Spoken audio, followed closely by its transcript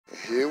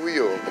Here we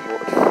are,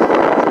 234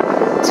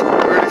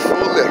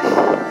 left.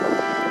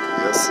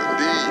 Yes,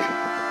 indeed.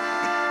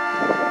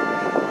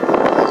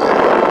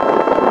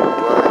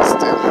 Brian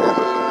still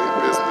handling their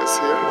business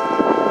here.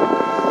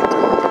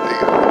 Doing what they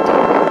gotta do.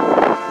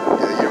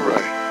 Yeah, you're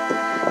right.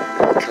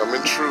 They're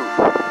coming true.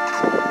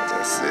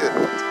 That's it.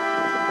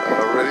 I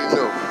already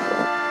know.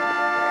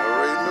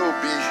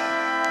 B.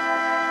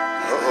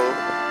 Uh-oh.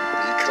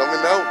 B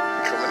coming out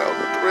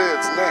the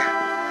threads now.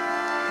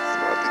 It's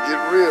about to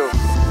get real.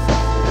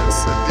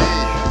 Yes,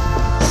 indeed.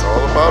 It's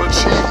all about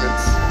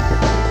achievements.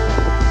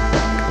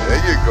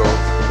 There you go.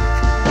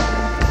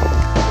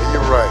 And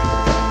you're right.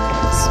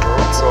 That's what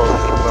I'm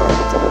talking about.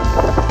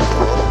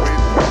 All the way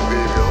through,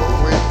 baby. All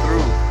the way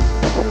through.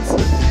 Yes,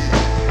 indeed.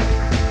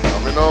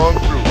 Coming on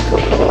through.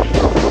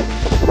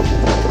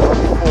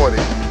 40.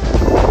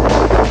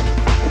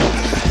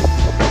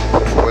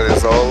 That's what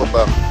it's all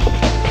about.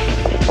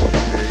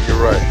 Yeah,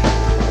 you're right.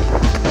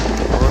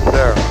 Run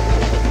down.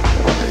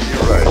 Yeah,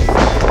 you're right.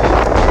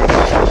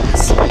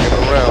 He's swinging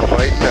around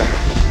right now.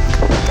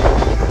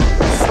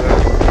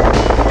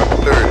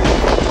 130.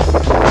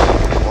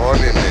 Come on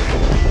in there.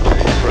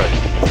 Yeah, you're right.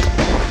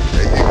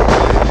 There you go,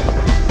 baby.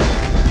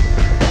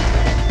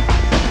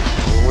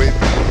 Wait,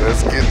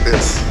 let's get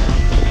this.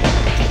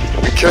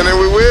 We can and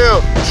we will.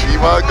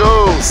 Achieve our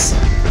goals.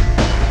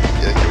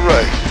 Yeah, you're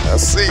right. I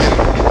see it.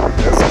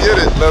 Let's get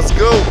it. Let's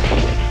go.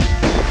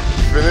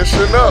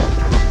 Finishing up.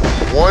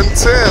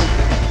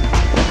 110.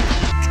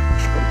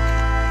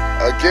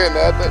 Again,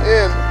 at the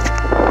end,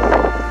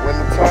 when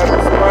the time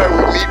is right,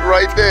 we meet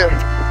right there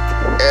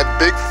at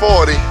Big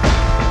 40.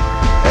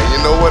 And you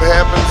know what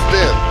happens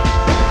then?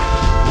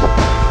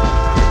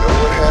 You know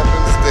what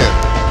happens then?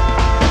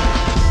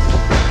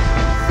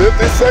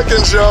 50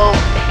 seconds, y'all.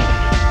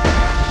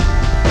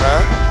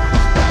 Huh?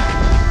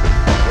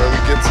 When we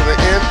get to the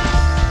end,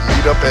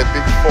 meet up at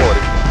Big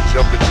 40.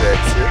 Jumping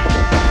jacks here.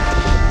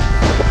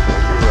 Yeah,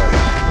 you're right.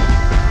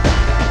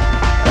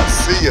 I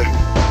see ya.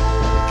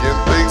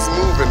 Getting things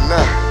moving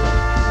now.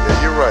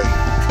 Yeah, you're right.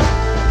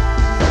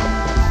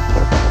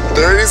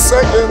 30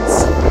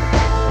 seconds.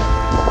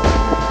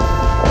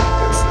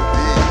 Yes,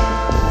 indeed.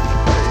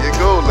 There you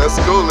go. Let's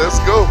go. Let's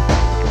go.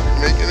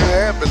 Making it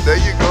happen. There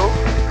you go.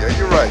 Yeah,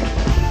 you're right.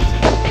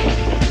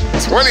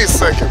 20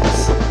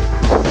 seconds.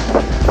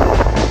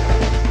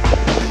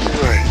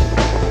 You're right.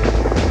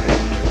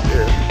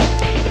 Yeah.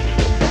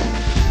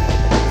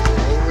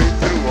 All the way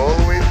through. All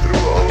the way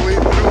through. All the way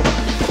through.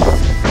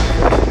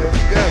 Yes,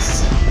 yes.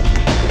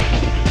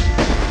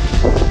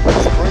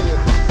 Let's bring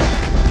it.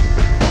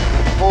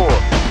 4,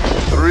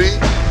 3,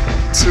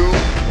 2,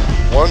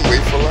 1.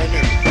 Wait for line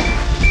now.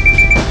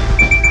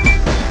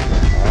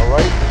 All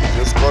right.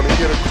 Just gonna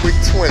get a quick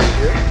 20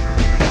 here.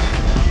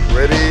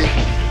 Ready?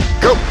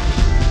 Go.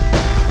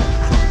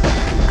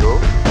 Go.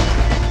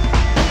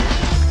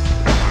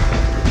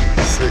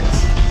 6, 7,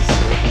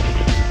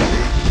 8,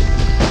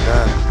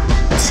 9,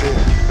 10,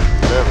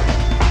 11,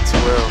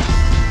 12,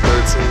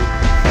 13,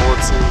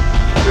 14,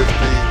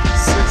 15,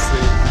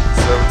 16,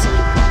 17,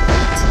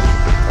 18,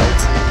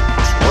 19,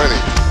 20.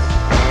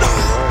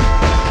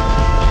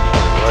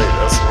 Alright,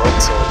 that's what I'm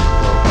talking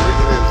about. Bring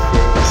it in,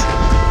 fellas.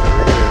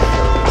 Bring it in,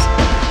 fellas.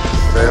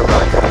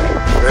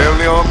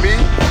 Family on me,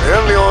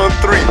 family on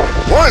 3.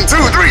 1,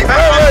 2,